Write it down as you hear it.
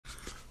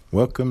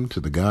Welcome to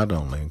the God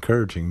Only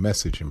Encouraging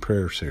Message and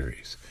Prayer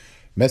Series.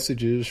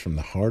 Messages from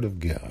the heart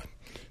of God,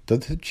 so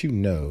that you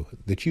know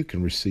that you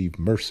can receive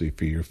mercy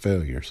for your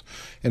failures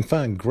and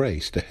find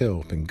grace to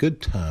help in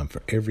good time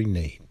for every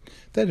need.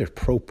 That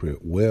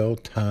appropriate,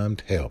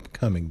 well-timed help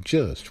coming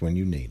just when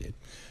you need it.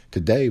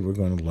 Today we're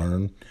going to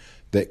learn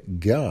that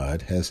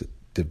God has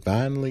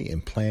divinely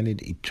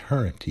implanted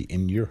eternity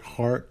in your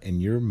heart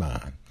and your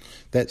mind.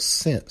 That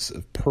sense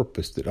of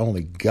purpose that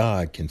only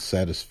God can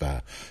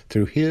satisfy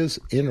through His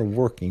inner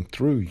working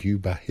through you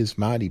by His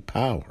mighty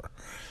power.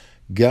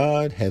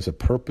 God has a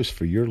purpose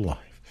for your life.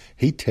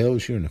 He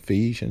tells you in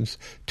Ephesians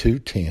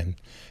 2:10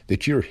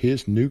 that you're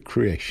His new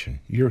creation.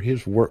 You're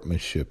His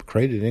workmanship,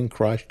 created in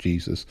Christ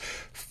Jesus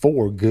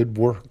for good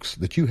works,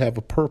 that you have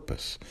a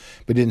purpose.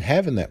 But in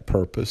having that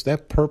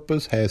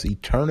purpose has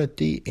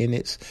eternity in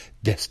its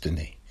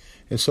destiny.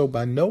 And so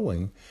by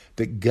knowing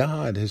that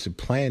God has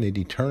implanted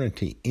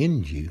eternity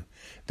in you,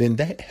 then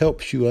that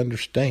helps you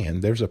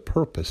understand there's a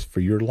purpose for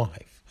your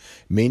life.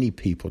 Many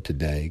people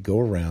today go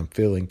around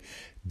feeling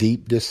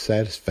deep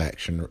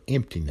dissatisfaction or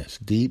emptiness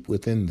deep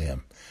within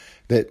them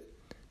that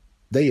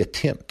they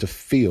attempt to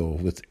fill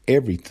with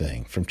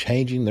everything from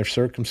changing their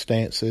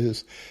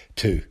circumstances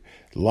to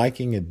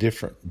liking a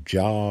different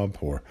job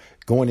or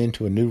going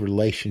into a new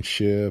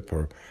relationship,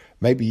 or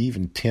maybe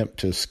even attempt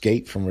to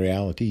escape from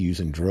reality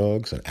using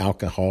drugs and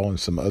alcohol and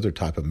some other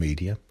type of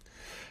media.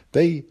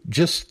 They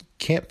just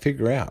can't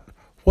figure out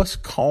what's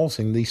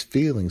causing these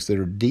feelings that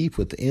are deep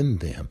within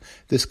them,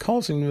 that's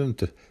causing them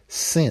to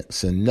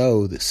sense and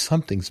know that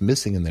something's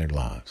missing in their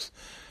lives.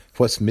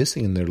 What's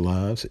missing in their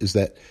lives is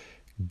that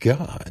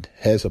God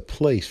has a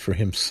place for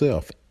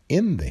Himself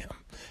in them,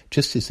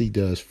 just as He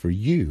does for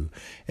you.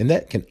 And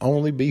that can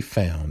only be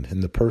found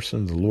in the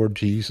person of the Lord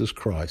Jesus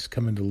Christ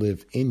coming to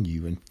live in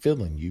you and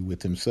filling you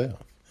with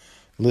Himself.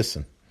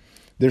 Listen,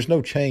 there's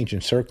no change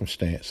in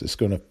circumstance that's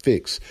going to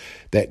fix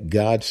that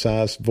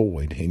God-sized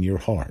void in your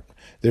heart.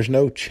 There's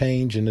no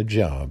change in a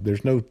job.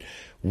 There's no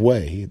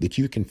way that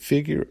you can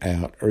figure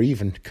out or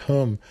even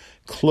come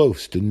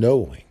close to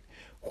knowing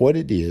what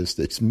it is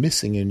that's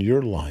missing in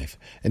your life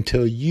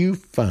until you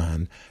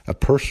find a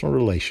personal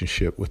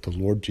relationship with the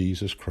Lord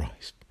Jesus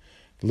Christ.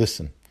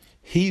 Listen,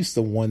 He's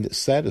the one that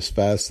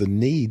satisfies the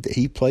need that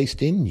He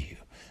placed in you.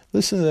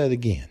 Listen to that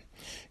again.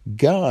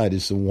 God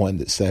is the one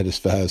that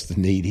satisfies the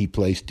need He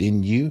placed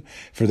in you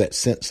for that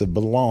sense of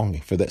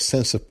belonging, for that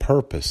sense of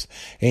purpose.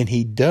 And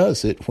He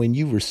does it when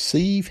you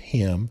receive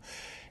Him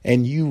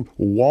and you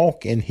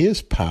walk in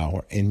His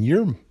power and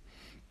you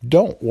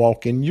don't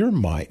walk in your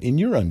might, in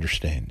your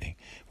understanding.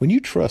 When you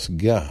trust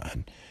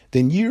God,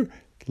 then you're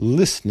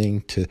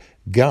listening to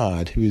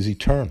God who is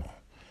eternal,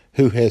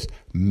 who has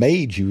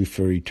made you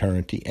for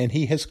eternity, and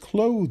He has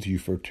clothed you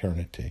for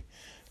eternity.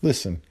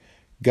 Listen,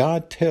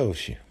 God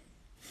tells you,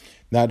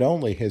 not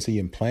only has He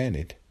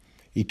implanted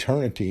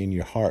eternity in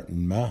your heart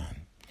and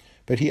mind,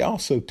 but He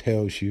also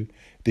tells you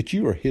that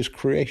you are His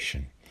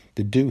creation,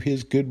 to do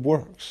His good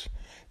works.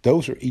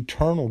 Those are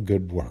eternal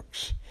good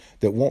works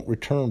that won't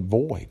return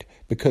void,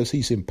 because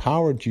He's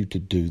empowered you to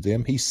do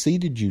them. He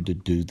seated you to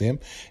do them,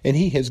 and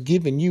He has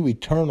given you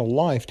eternal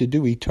life to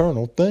do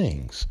eternal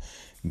things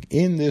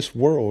in this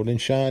world and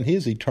shine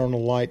His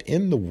eternal light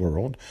in the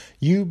world,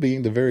 you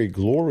being the very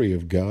glory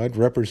of God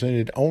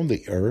represented on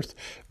the earth,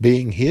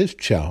 being His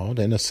child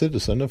and a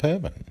citizen of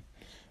heaven.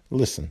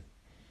 Listen,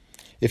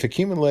 if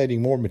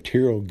accumulating more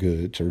material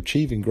goods or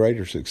achieving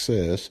greater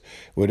success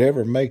would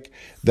ever make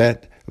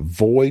that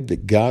void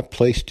that God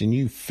placed in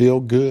you feel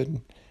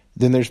good,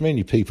 then there's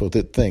many people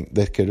that think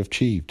they could have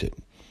achieved it.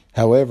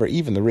 However,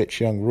 even the rich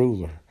young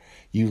ruler,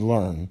 you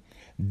learn,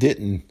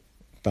 didn't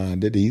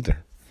find it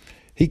either.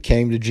 He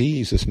came to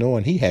Jesus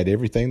knowing he had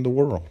everything in the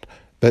world.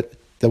 But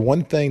the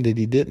one thing that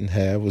he didn't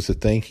have was the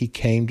thing he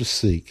came to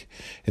seek,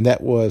 and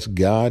that was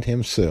God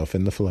Himself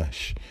in the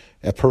flesh,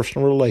 a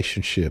personal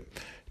relationship,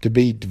 to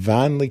be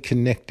divinely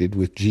connected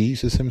with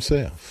Jesus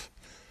Himself.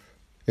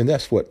 And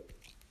that's what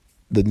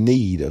the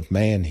need of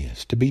man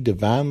is, to be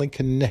divinely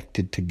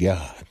connected to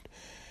God.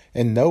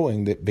 And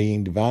knowing that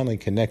being divinely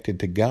connected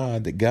to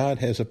God, that God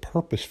has a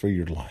purpose for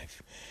your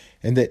life,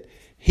 and that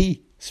His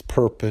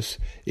purpose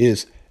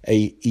is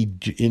a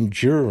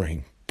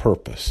enduring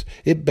purpose.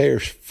 It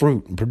bears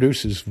fruit and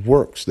produces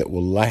works that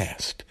will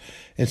last.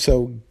 And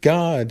so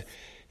God,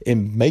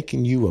 in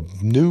making you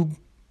a new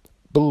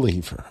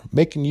believer,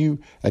 making you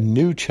a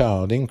new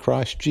child in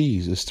Christ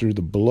Jesus through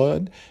the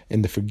blood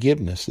and the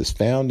forgiveness that's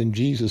found in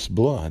Jesus'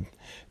 blood,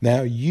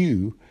 now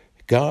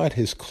God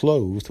has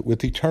clothed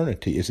with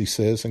eternity, as He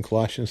says in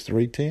Colossians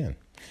 3:10.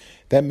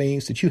 That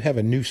means that you have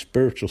a new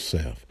spiritual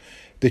self,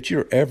 that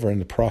you're ever in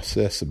the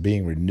process of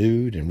being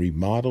renewed and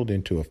remodeled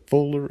into a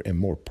fuller and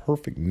more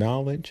perfect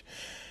knowledge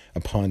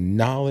upon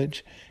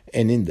knowledge,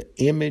 and in the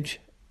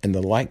image and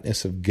the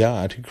likeness of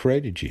God who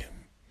created you.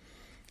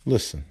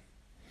 Listen,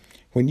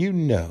 when you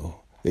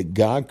know that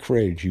God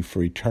created you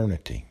for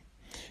eternity,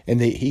 and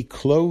that he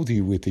clothed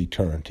you with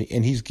eternity,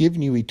 and he's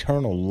given you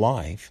eternal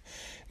life,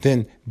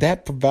 then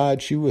that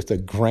provides you with a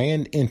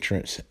grand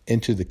entrance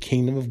into the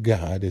kingdom of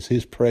God as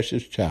his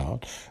precious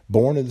child,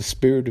 born of the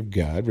Spirit of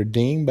God,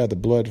 redeemed by the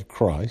blood of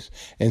Christ,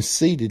 and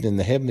seated in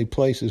the heavenly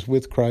places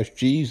with Christ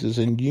Jesus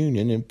in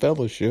union and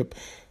fellowship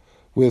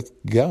with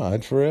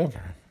God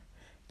forever.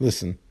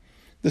 Listen,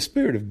 the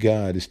Spirit of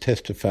God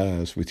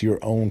testifies with your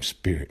own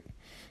spirit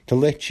to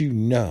let you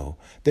know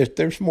that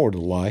there's more to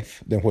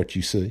life than what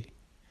you see.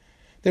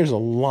 There's a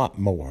lot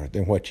more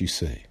than what you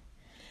see.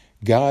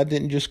 God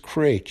didn't just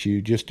create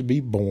you just to be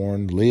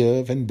born,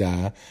 live, and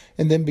die,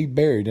 and then be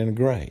buried in a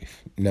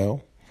grave.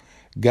 No,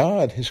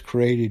 God has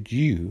created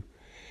you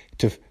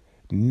to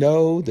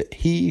know that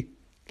he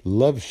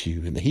loves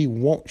you and that he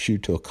wants you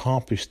to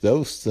accomplish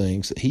those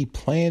things that he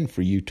planned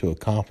for you to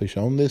accomplish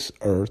on this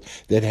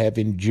earth that have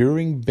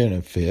enduring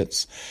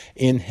benefits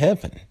in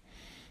heaven.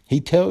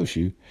 He tells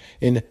you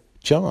in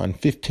John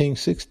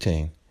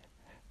 15:16,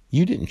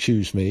 you didn't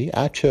choose me,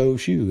 I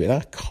chose you, and I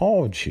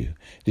called you,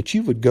 that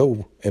you would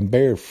go and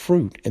bear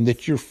fruit, and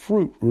that your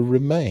fruit will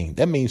remain.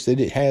 That means that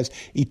it has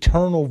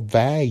eternal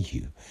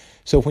value.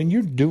 So when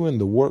you're doing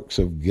the works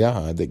of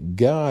God that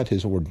God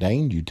has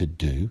ordained you to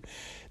do,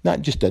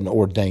 not just an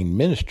ordained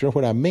minister,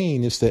 what I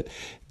mean is that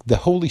the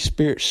Holy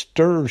Spirit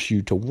stirs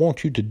you to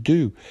want you to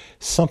do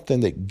something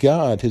that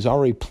God has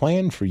already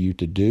planned for you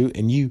to do,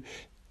 and you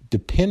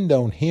depend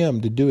on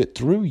him to do it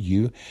through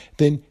you,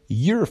 then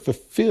you're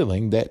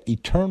fulfilling that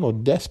eternal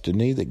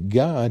destiny that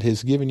God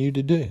has given you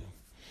to do.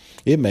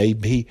 It may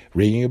be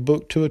reading a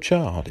book to a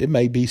child. It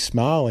may be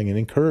smiling and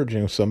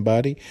encouraging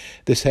somebody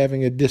that's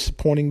having a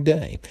disappointing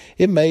day.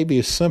 It may be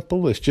as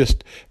simple as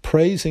just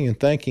praising and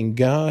thanking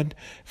God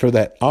for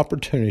that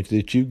opportunity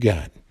that you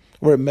got.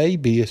 Or it may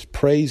be as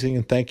praising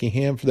and thanking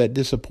him for that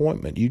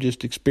disappointment you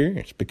just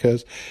experienced,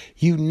 because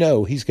you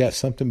know he's got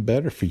something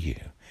better for you.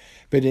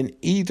 But in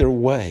either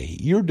way,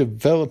 you're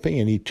developing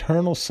an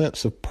eternal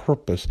sense of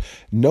purpose,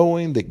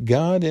 knowing that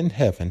God in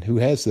heaven, who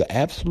has the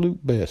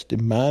absolute best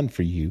in mind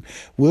for you,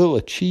 will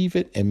achieve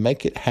it and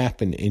make it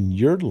happen in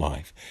your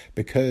life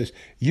because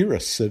you're a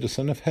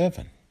citizen of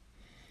heaven.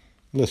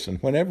 Listen,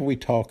 whenever we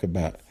talk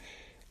about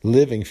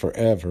living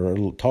forever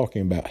or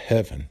talking about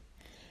heaven,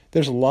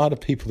 there's a lot of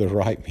people that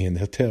write me and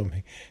they'll tell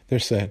me, they're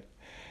saying,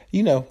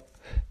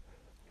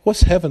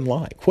 what's heaven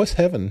like? What's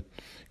heaven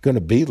going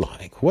to be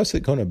like? What's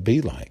it going to be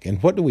like?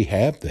 And what do we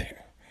have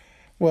there?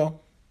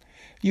 Well,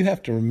 you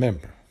have to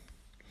remember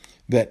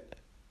that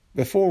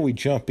before we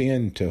jump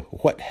into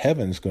what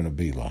heaven's going to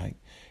be like,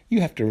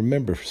 you have to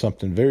remember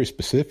something very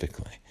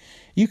specifically.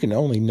 You can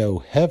only know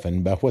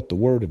heaven by what the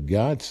Word of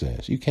God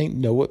says. You can't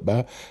know it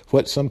by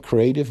what some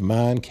creative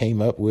mind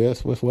came up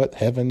with what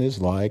heaven is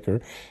like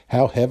or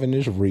how heaven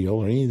is real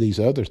or any of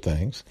these other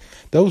things.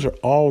 Those are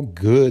all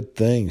good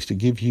things to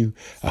give you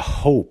a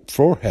hope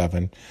for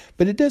heaven,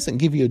 but it doesn't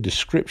give you a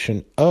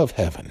description of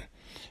heaven.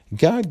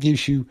 God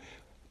gives you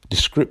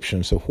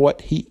descriptions of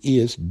what he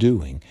is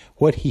doing,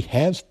 what he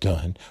has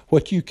done,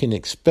 what you can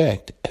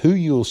expect, who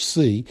you'll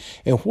see,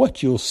 and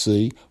what you'll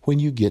see when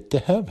you get to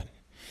heaven.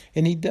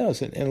 And he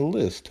does it in a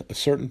list of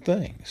certain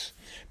things.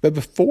 But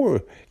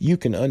before you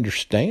can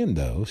understand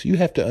those, you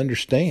have to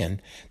understand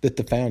that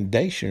the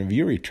foundation of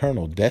your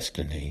eternal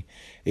destiny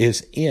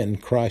is in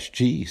Christ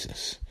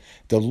Jesus.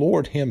 The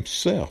Lord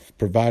himself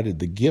provided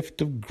the gift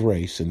of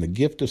grace and the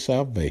gift of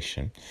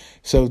salvation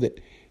so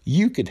that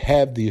you could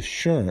have the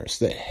assurance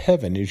that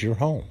heaven is your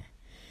home.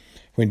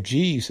 When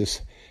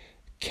Jesus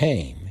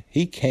came,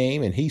 he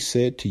came and he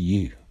said to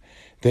you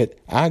that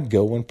I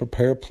go and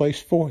prepare a place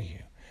for you.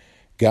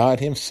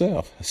 God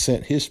himself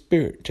sent his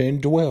Spirit to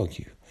indwell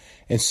you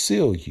and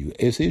seal you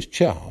as his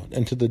child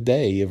unto the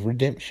day of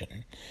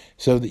redemption,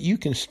 so that you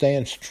can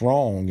stand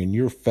strong in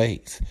your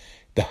faith.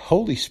 The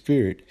Holy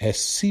Spirit has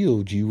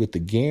sealed you with the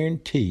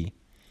guarantee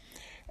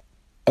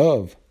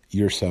of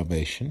your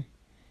salvation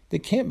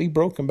that can't be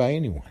broken by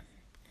anyone.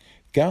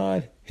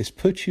 God has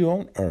put you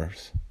on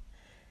earth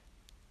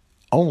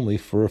only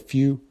for a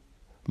few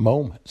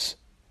moments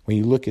when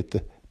you look at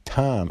the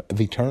time of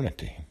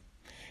eternity.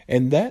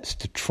 And that's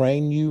to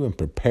train you and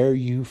prepare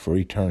you for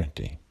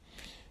eternity.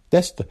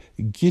 That's to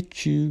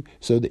get you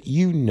so that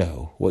you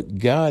know what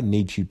God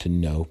needs you to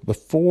know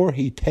before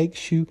he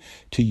takes you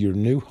to your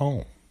new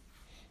home.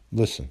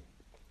 Listen,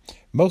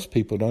 most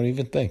people don't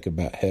even think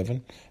about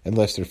heaven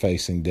unless they're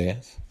facing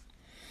death.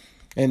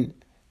 And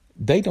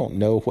they don't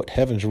know what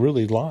heaven's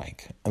really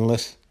like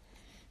unless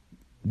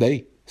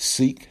they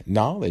seek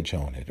knowledge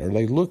on it or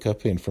they look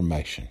up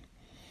information.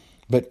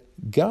 But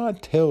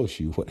God tells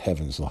you what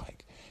heaven's like.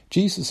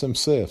 Jesus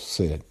himself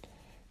said,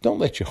 don't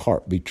let your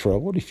heart be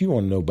troubled. If you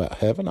want to know about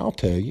heaven, I'll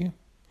tell you.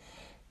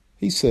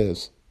 He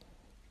says,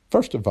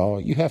 first of all,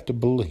 you have to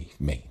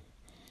believe me,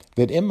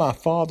 that in my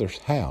Father's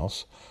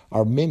house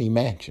are many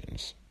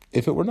mansions.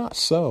 If it were not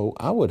so,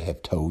 I would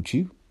have told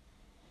you.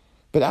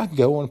 But I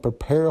go and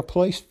prepare a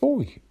place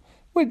for you.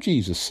 What did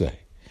Jesus say?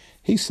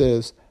 He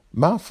says,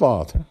 my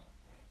Father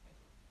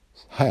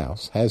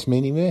house has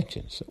many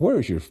mansions.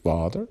 Where's your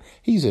Father?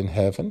 He's in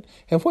heaven.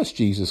 And what's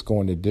Jesus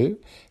going to do?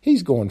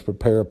 He's going to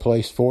prepare a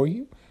place for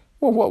you.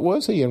 Well, what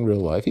was he in real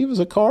life? He was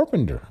a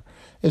carpenter.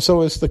 And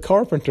so as the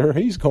carpenter,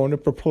 he's going to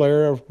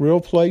prepare a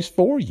real place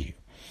for you.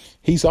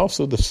 He's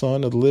also the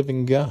Son of the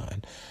living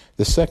God,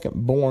 the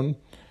second born,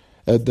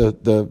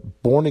 the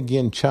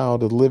born-again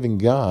child of the living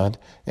God,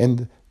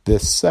 and the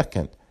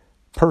second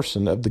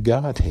person of the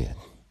Godhead.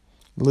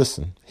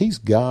 Listen, he's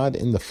God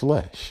in the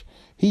flesh.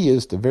 He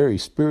is the very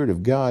Spirit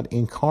of God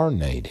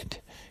incarnated.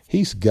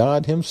 He's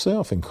God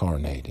himself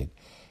incarnated.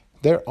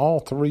 They're all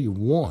three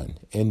one.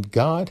 And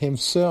God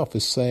himself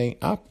is saying,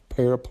 I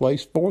prepare a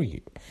place for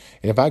you.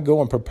 And if I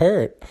go and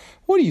prepare it,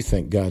 what do you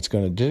think God's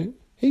going to do?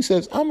 He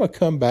says, I'm going to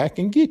come back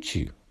and get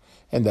you.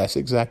 And that's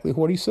exactly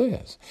what he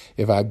says.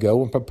 If I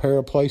go and prepare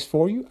a place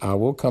for you, I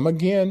will come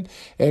again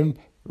and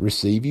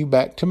receive you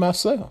back to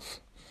myself.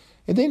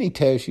 And then he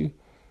tells you,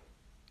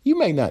 you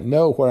may not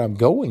know where I'm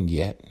going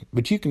yet,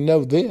 but you can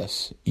know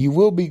this. You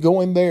will be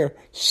going there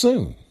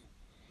soon.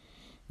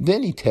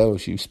 Then he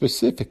tells you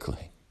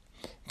specifically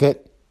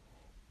that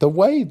the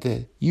way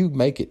that you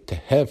make it to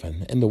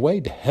heaven, and the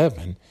way to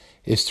heaven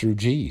is through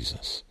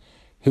Jesus,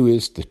 who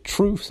is the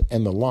truth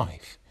and the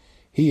life.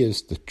 He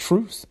is the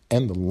truth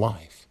and the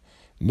life.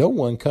 No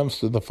one comes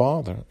to the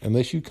Father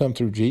unless you come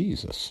through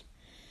Jesus.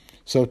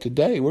 So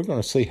today we're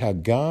going to see how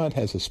God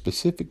has a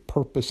specific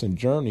purpose and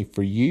journey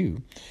for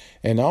you,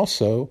 and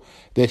also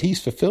that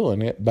he's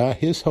fulfilling it by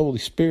his Holy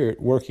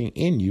Spirit working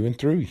in you and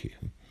through you.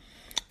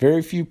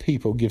 Very few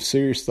people give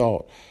serious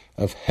thought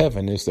of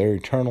heaven as their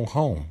eternal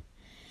home.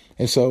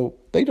 And so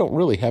they don't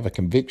really have a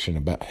conviction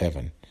about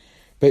heaven.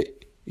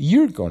 But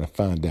you're going to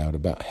find out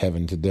about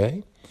heaven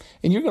today.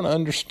 And you're going to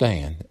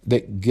understand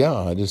that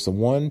God is the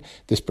one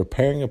that's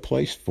preparing a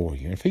place for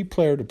you. And if he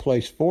prepared a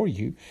place for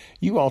you,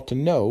 you ought to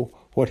know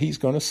what he's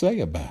going to say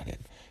about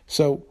it.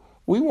 So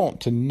we want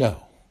to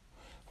know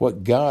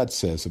what God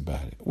says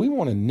about it. We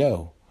want to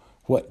know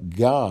what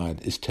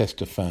God is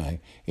testifying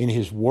in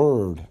his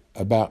word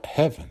about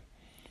heaven.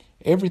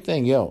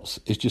 Everything else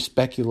is just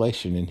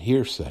speculation and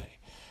hearsay.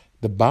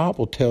 The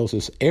Bible tells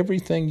us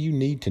everything you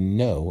need to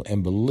know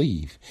and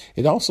believe.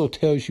 It also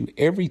tells you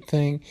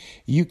everything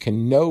you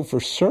can know for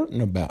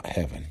certain about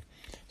heaven.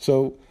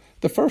 So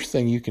the first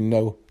thing you can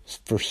know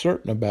for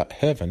certain about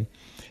heaven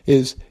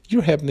is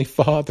your Heavenly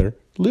Father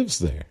lives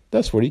there.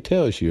 That's what he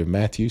tells you in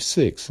Matthew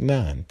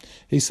 6:9.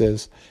 He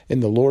says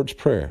in the Lord's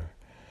Prayer,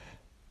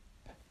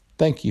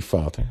 thank you,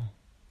 Father,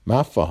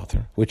 my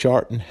Father, which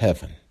art in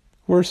heaven.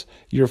 Where's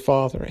your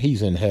Father?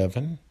 He's in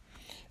heaven.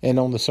 And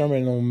on the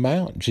Sermon on the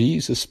Mount,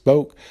 Jesus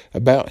spoke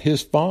about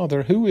his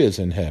Father who is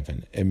in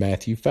heaven in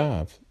Matthew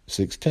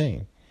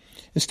 5:16.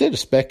 Instead of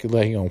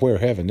speculating on where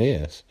heaven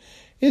is,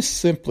 it's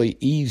simply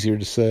easier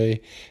to say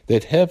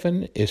that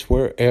heaven is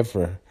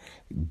wherever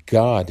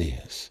God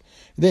is.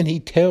 Then he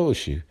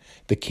tells you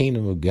the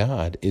kingdom of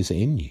God is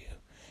in you.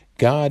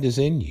 God is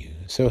in you.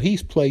 So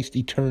he's placed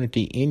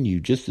eternity in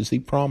you, just as he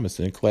promised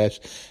in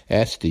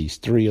Ecclesiastes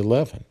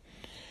 3:11.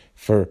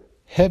 For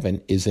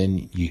heaven is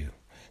in you.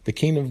 The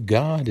kingdom of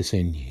God is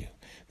in you.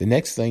 The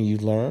next thing you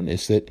learn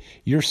is that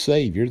your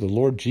Savior, the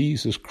Lord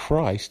Jesus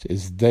Christ,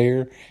 is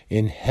there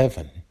in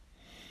heaven.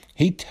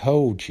 He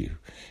told you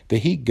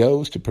that he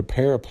goes to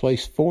prepare a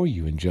place for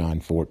you in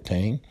John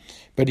 14,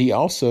 but he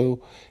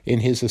also, in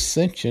his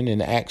ascension in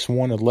Acts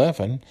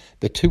 1:11,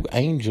 the two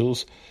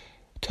angels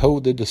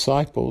told the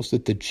disciples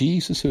that the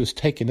Jesus who is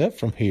taken up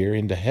from here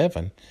into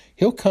heaven,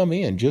 he'll come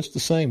in just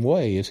the same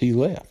way as he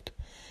left.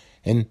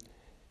 And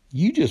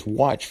you just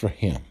watch for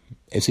him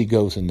as he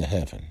goes into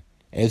heaven,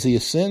 as he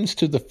ascends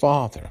to the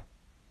Father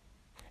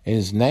and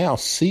is now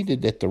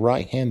seated at the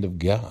right hand of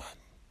God.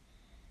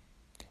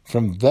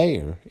 From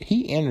there,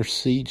 he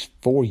intercedes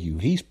for you.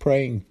 He's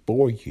praying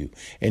for you,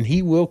 and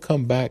he will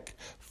come back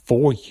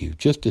for you,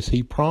 just as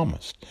he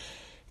promised,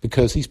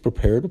 because he's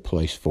prepared a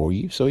place for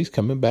you, so he's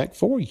coming back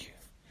for you.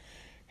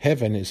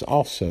 Heaven is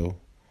also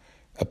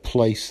a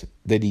place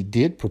that he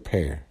did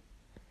prepare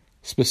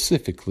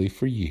specifically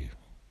for you.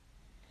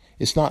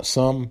 It's not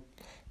some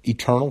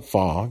eternal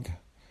fog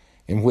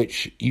in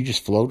which you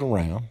just float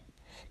around,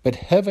 but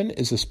heaven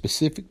is a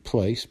specific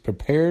place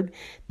prepared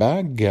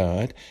by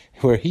God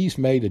where he's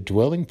made a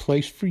dwelling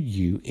place for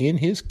you in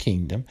his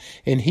kingdom,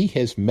 and he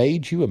has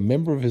made you a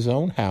member of his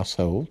own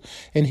household,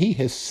 and he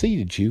has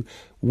seated you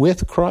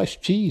with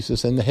Christ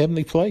Jesus in the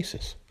heavenly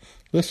places.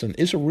 Listen,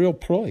 it's a real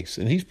place,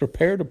 and he's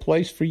prepared a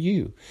place for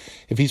you.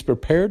 If he's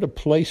prepared a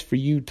place for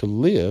you to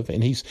live,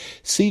 and he's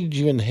seated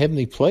you in the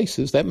heavenly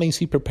places, that means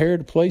he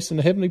prepared a place in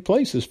the heavenly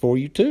places for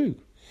you too.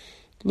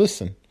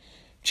 Listen,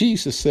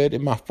 Jesus said,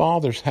 in my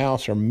Father's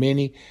house are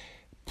many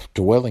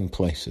dwelling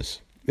places.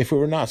 If it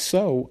were not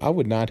so, I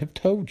would not have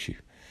told you.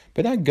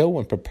 But I go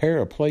and prepare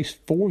a place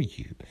for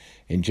you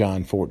in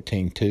John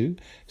 14:2.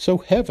 So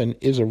heaven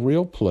is a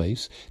real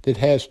place that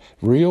has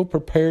real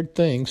prepared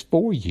things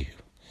for you.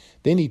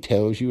 Then he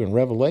tells you in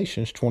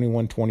Revelations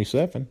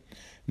 21:27,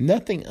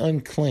 nothing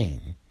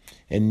unclean,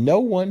 and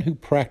no one who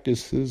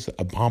practices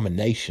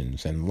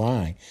abominations and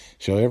lying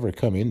shall ever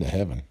come into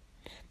heaven.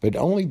 but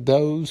only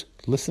those,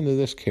 listen to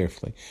this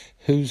carefully,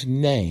 whose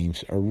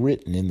names are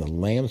written in the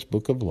Lamb's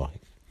book of life.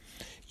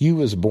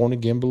 You as a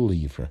born-again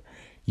believer,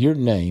 your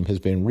name has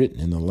been written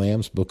in the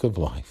Lamb's book of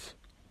life.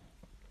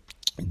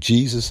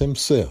 Jesus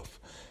himself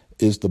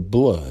is the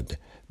blood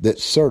that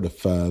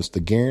certifies the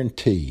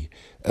guarantee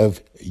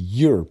of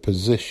your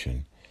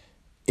position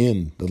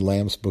in the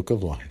Lamb's book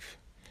of life.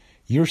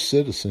 Your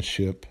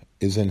citizenship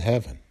is in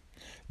heaven.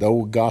 The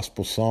old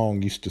gospel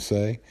song used to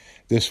say,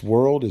 "This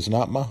world is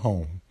not my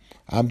home.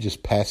 I'm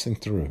just passing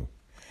through."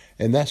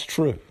 And that's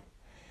true.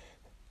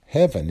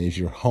 Heaven is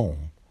your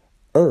home.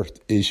 Earth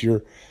is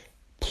your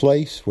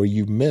place where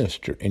you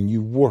minister and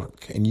you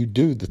work and you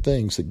do the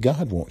things that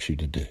God wants you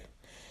to do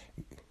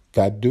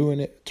by doing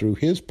it through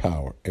his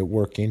power at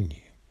work in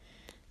you.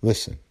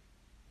 Listen,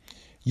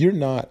 you're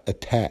not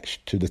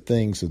attached to the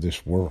things of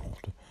this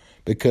world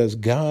because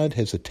God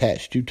has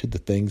attached you to the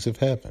things of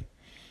heaven.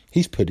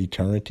 He's put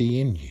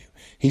eternity in you.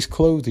 He's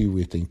clothed you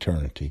with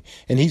eternity,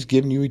 and he's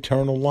given you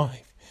eternal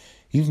life.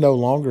 You've no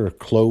longer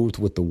clothed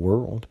with the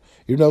world.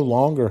 You no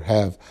longer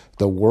have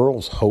the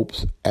world's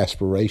hopes,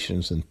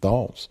 aspirations, and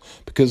thoughts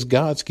because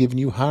God's given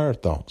you higher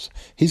thoughts.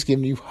 He's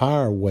given you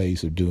higher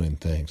ways of doing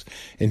things,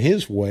 and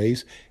his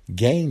ways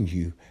gain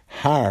you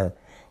higher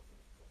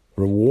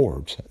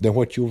rewards than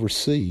what you'll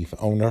receive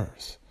on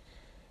earth.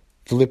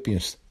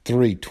 Philippians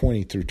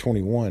 3:20 through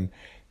 21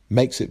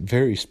 makes it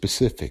very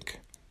specific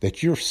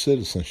that your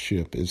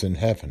citizenship is in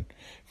heaven,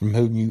 from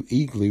whom you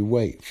eagerly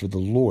wait for the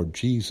Lord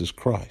Jesus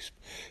Christ,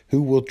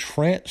 who will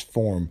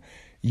transform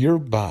your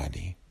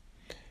body,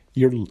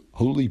 your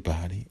holy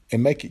body,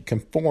 and make it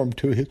conform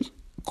to his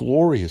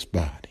glorious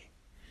body.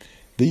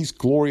 These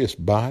glorious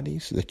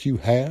bodies that you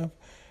have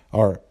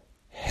are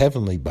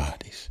heavenly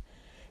bodies.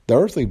 The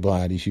earthly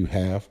bodies you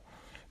have,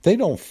 they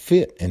don't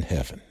fit in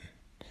heaven.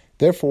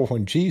 Therefore,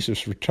 when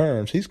Jesus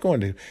returns, he's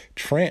going to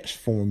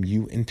transform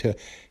you into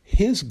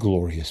his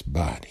glorious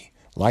body,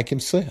 like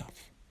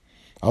himself.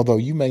 Although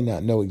you may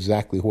not know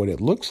exactly what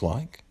it looks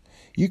like,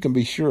 you can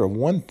be sure of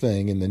one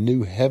thing in the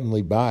new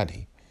heavenly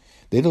body,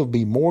 that it'll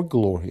be more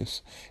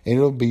glorious and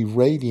it'll be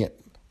radiant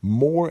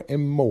more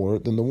and more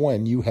than the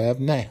one you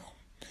have now.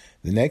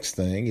 The next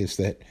thing is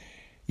that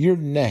your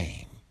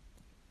name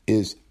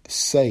is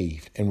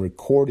saved and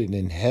recorded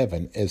in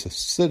heaven as a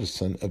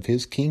citizen of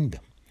his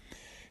kingdom.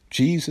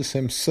 Jesus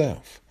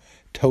himself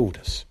told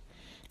us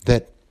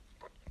that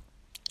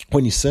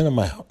when he sent them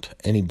out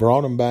and he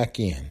brought them back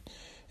in,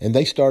 and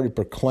they started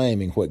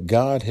proclaiming what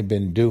God had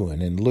been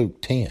doing in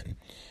Luke 10,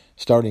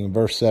 starting in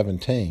verse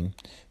 17,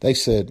 they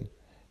said,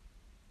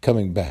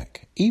 coming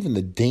back, even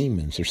the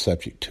demons are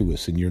subject to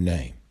us in your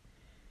name.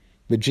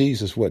 But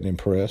Jesus wasn't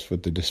impressed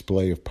with the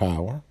display of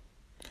power.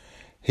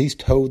 He's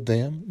told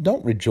them,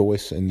 don't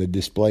rejoice in the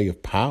display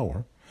of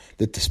power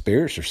that the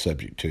spirits are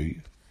subject to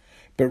you,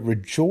 but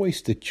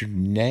rejoice that your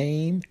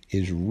name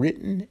is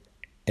written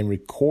and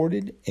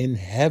recorded in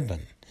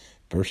heaven.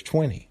 Verse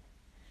 20.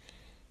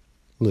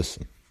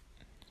 Listen,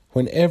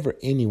 whenever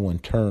anyone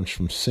turns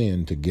from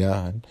sin to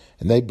God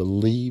and they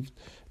believe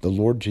the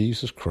Lord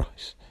Jesus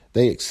Christ,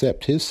 they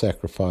accept his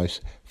sacrifice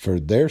for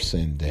their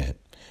sin debt,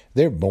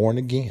 they're born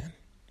again.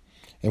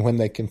 And when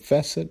they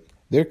confess it,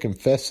 they're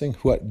confessing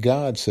what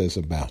God says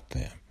about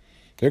them.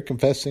 They're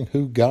confessing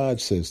who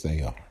God says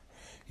they are.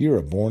 You're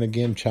a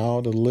born-again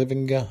child of the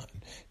living God.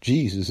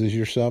 Jesus is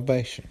your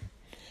salvation.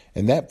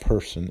 And that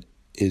person,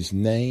 his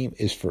name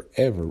is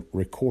forever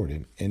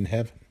recorded in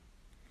heaven.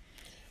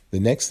 The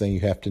next thing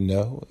you have to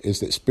know is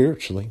that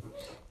spiritually,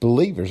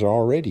 believers are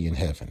already in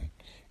heaven.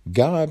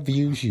 God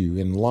views you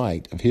in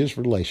light of his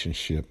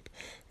relationship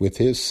with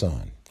his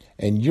Son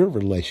and your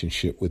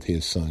relationship with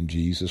his Son,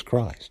 Jesus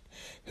Christ,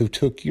 who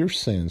took your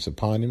sins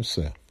upon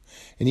himself,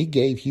 and he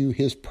gave you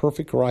his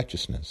perfect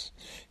righteousness.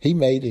 He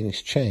made an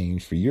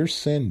exchange for your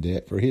sin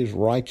debt for his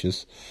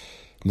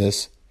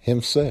righteousness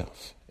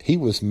himself. He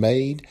was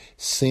made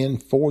sin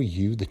for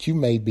you, that you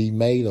may be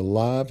made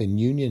alive in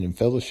union and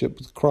fellowship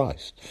with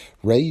Christ,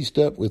 raised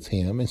up with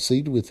him and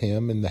seated with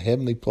him in the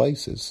heavenly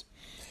places,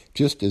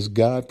 just as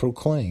God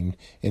proclaimed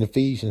in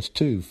Ephesians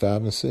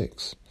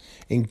 2:5-6.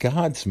 In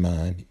God's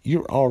mind,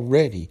 you're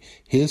already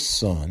his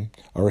son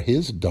or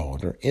his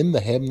daughter in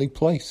the heavenly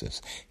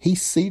places. He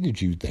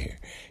seated you there.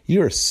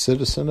 You're a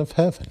citizen of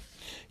heaven.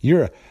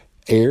 You're an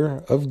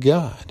heir of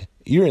God.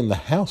 You're in the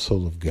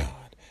household of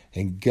God.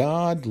 And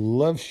God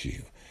loves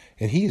you.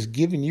 And he has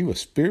given you a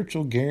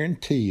spiritual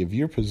guarantee of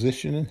your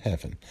position in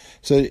heaven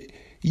so that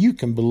you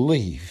can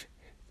believe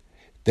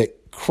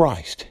that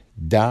Christ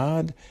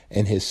died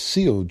and has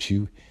sealed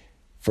you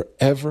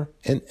forever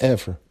and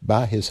ever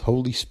by his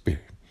Holy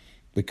Spirit,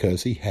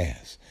 because he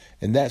has.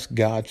 And that's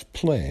God's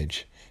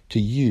pledge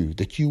to you,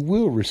 that you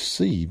will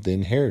receive the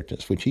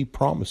inheritance which he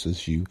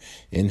promises you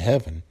in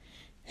heaven.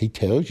 He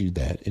tells you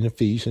that in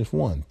Ephesians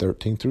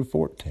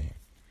 1:13-14.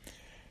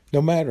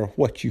 No matter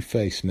what you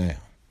face now,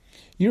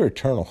 your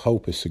eternal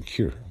hope is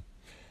secure.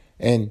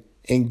 And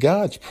in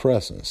God's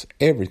presence,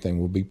 everything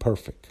will be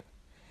perfect.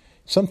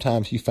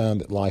 Sometimes you find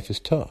that life is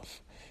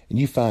tough, and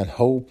you find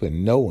hope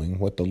in knowing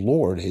what the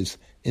Lord is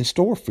in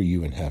store for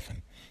you in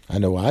heaven. I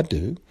know I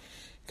do,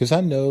 because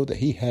I know that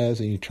he has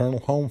an eternal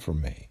home for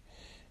me.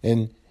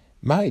 And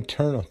my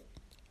eternal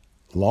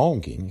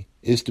longing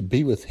is to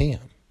be with him,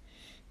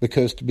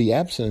 because to be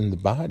absent in the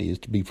body is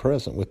to be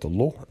present with the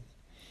Lord.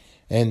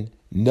 And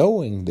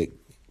knowing that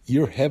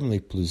your heavenly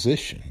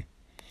position,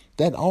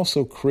 that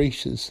also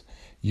increases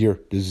your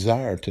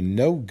desire to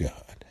know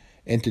God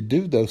and to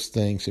do those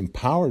things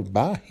empowered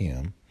by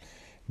him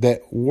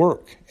that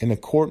work in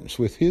accordance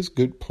with his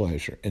good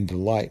pleasure and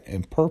delight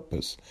and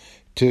purpose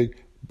to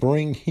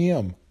bring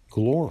him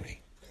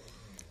glory.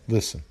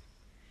 Listen,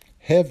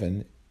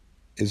 heaven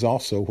is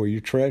also where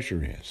your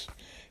treasure is.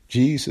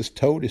 Jesus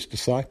told his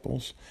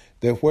disciples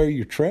that where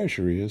your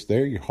treasure is,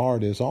 there your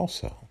heart is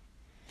also.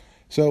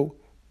 So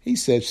he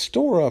said,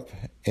 store up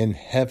in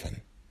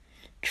heaven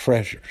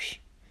treasures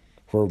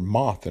where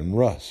moth and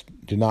rust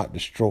do not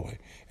destroy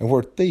and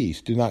where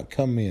thieves do not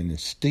come in and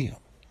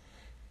steal.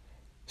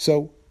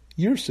 So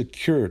your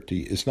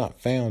security is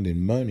not found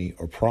in money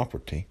or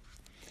property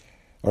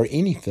or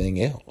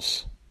anything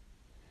else,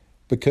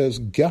 because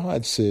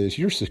God says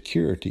your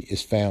security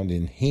is found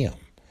in him.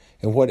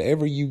 And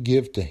whatever you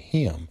give to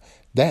him,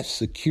 that's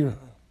secure.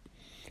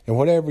 And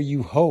whatever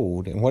you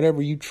hold and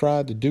whatever you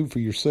try to do for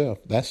yourself,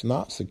 that's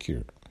not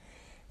secure.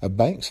 A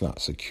bank's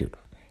not secure.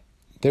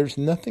 There's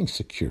nothing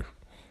secure,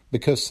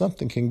 because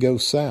something can go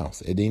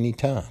south at any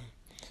time.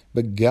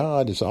 But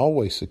God is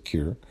always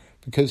secure,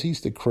 because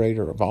he's the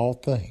creator of all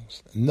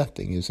things.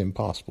 Nothing is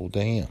impossible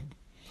to him.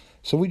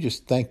 So we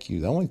just thank you.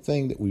 The only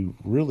thing that we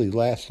really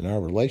last in our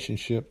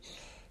relationship,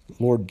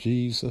 Lord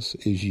Jesus,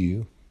 is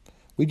you.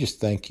 We just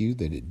thank you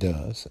that it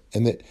does,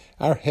 and that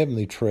our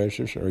heavenly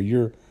treasures are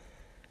your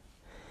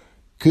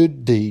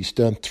good deeds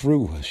done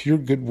through us, your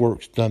good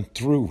works done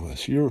through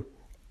us, your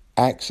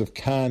acts of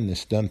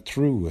kindness done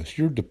through us,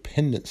 your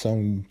dependence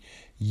on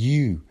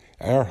you,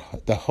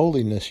 the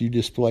holiness you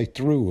display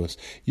through us,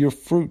 your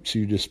fruits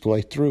you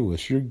display through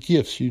us, your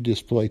gifts you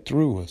display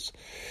through us.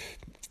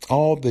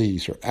 All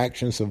these are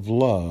actions of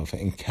love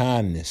and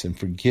kindness and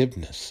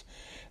forgiveness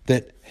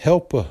that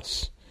help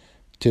us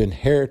to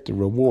inherit the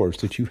rewards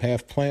that you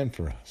have planned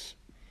for us.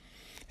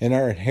 And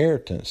our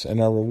inheritance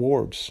and our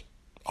rewards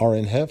are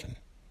in heaven.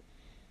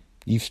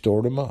 You've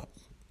stored them up.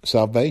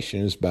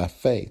 Salvation is by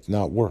faith,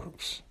 not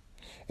works.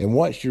 And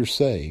once you're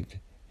saved,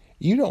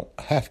 you don't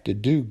have to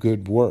do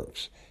good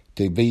works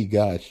to be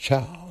God's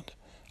child.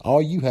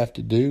 All you have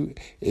to do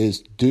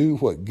is do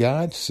what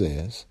God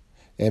says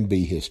and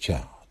be his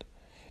child.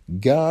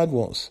 God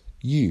wants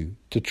you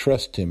to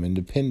trust him and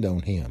depend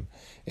on him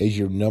as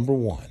your number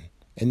one,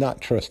 and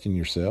not trust in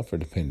yourself or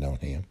depend on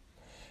him.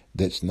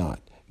 That's not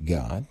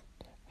God.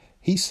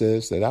 He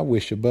says that I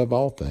wish above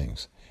all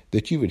things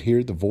that you would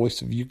hear the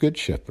voice of your good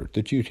shepherd,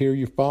 that you'd hear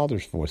your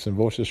Father's voice and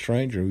voice of a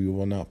stranger who you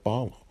will not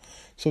follow.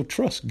 So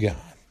trust God.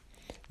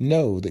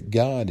 Know that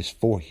God is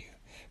for you.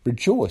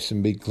 Rejoice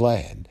and be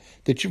glad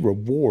that your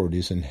reward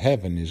is in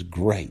heaven is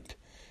great.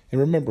 And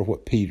remember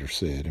what Peter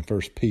said in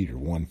 1 Peter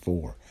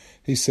 1:4.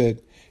 He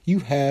said, you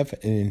have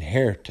an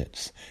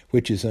inheritance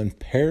which is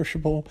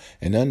imperishable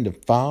and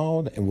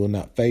undefiled and will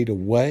not fade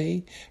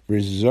away,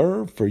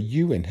 reserved for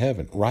you in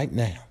heaven right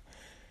now.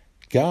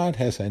 God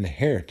has an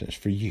inheritance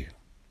for you.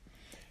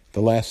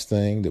 The last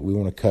thing that we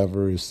want to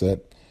cover is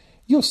that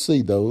you'll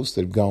see those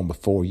that have gone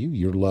before you,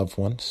 your loved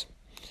ones.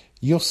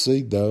 You'll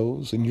see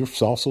those, and you'll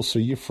also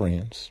see your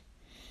friends.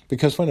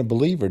 Because when a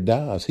believer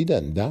dies, he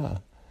doesn't die.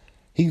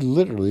 He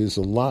literally is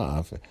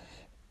alive,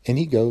 and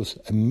he goes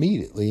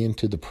immediately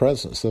into the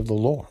presence of the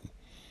Lord.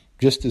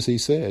 Just as he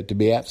said, to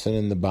be absent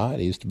in the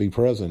body is to be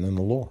present in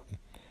the Lord.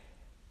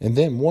 And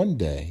then one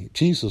day,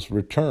 Jesus will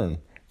return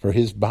for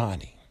his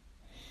body.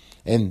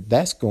 And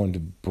that's going to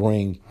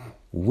bring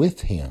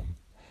with him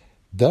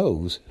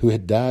those who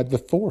had died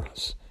before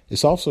us.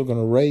 It's also going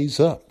to raise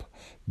up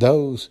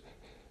those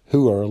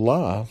who are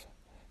alive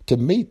to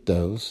meet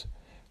those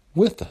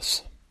with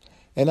us.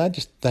 And I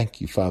just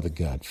thank you, Father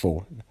God,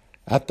 for it.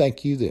 I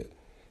thank you that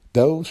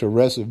those who are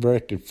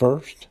resurrected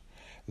first,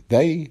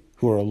 they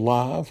who are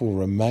alive will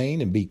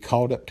remain and be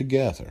caught up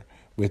together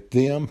with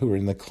them who are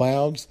in the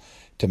clouds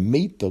to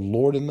meet the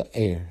Lord in the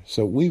air.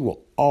 So we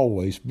will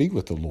always be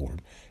with the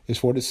Lord,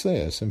 is what it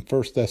says in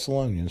 1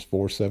 Thessalonians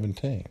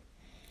 4:17.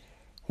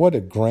 What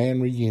a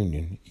grand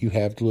reunion you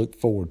have to look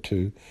forward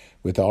to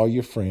with all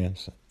your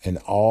friends and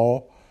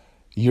all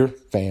your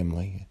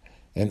family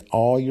and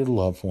all your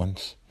loved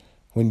ones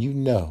when you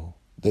know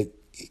that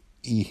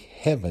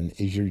heaven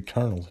is your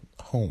eternal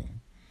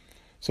home.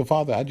 So,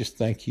 Father, I just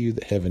thank you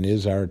that heaven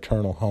is our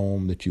eternal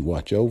home, that you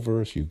watch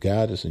over us, you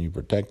guide us, and you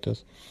protect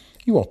us.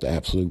 You want the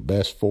absolute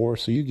best for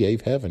us, so you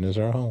gave heaven as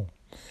our home.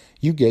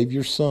 You gave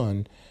your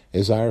Son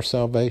as our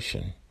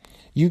salvation.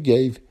 You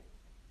gave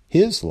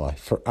his life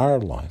for our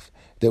life,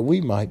 that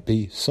we might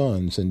be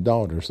sons and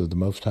daughters of the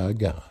Most High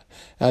God.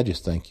 I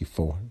just thank you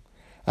for it.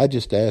 I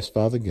just ask,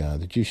 Father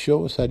God, that you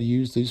show us how to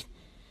use these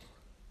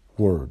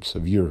words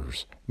of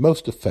yours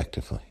most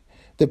effectively,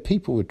 that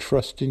people would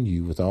trust in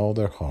you with all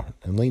their heart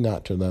and lean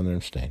not to their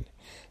understanding,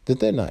 that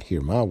they not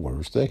hear my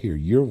words, they hear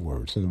your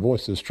words, and the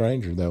voice of a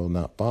stranger they will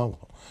not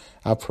follow.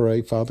 I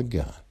pray, Father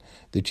God,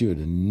 that you would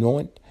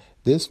anoint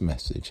this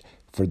message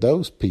for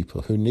those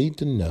people who need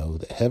to know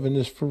that heaven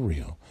is for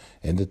real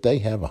and that they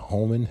have a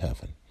home in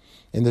heaven,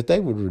 and that they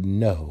would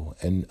know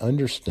and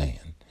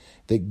understand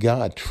that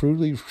God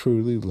truly,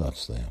 truly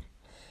loves them,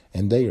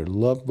 and they are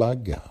loved by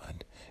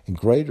God, and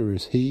greater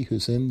is He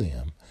who's in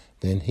them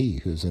than he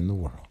who's in the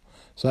world.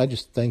 So I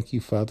just thank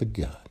you, Father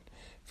God,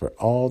 for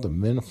all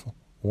the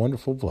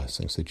wonderful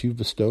blessings that you've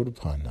bestowed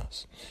upon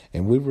us.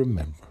 And we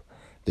remember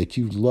that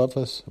you love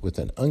us with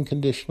an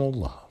unconditional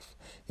love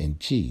in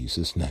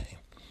Jesus' name.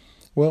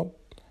 Well,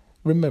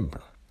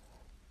 remember,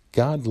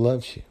 God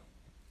loves you.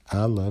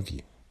 I love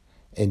you.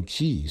 And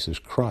Jesus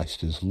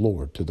Christ is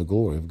Lord to the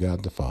glory of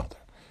God the Father.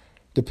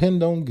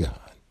 Depend on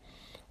God.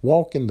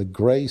 Walk in the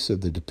grace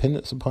of the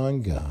dependence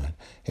upon God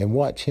and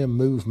watch Him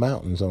move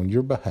mountains on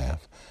your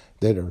behalf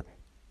that are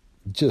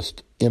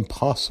just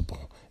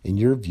impossible in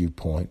your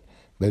viewpoint,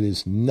 but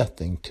is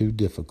nothing too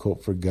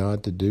difficult for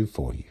God to do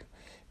for you.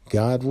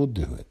 God will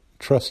do it.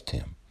 Trust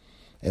Him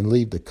and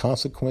leave the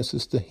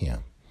consequences to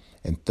Him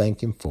and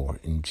thank Him for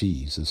it in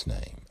Jesus'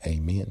 name.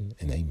 Amen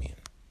and amen.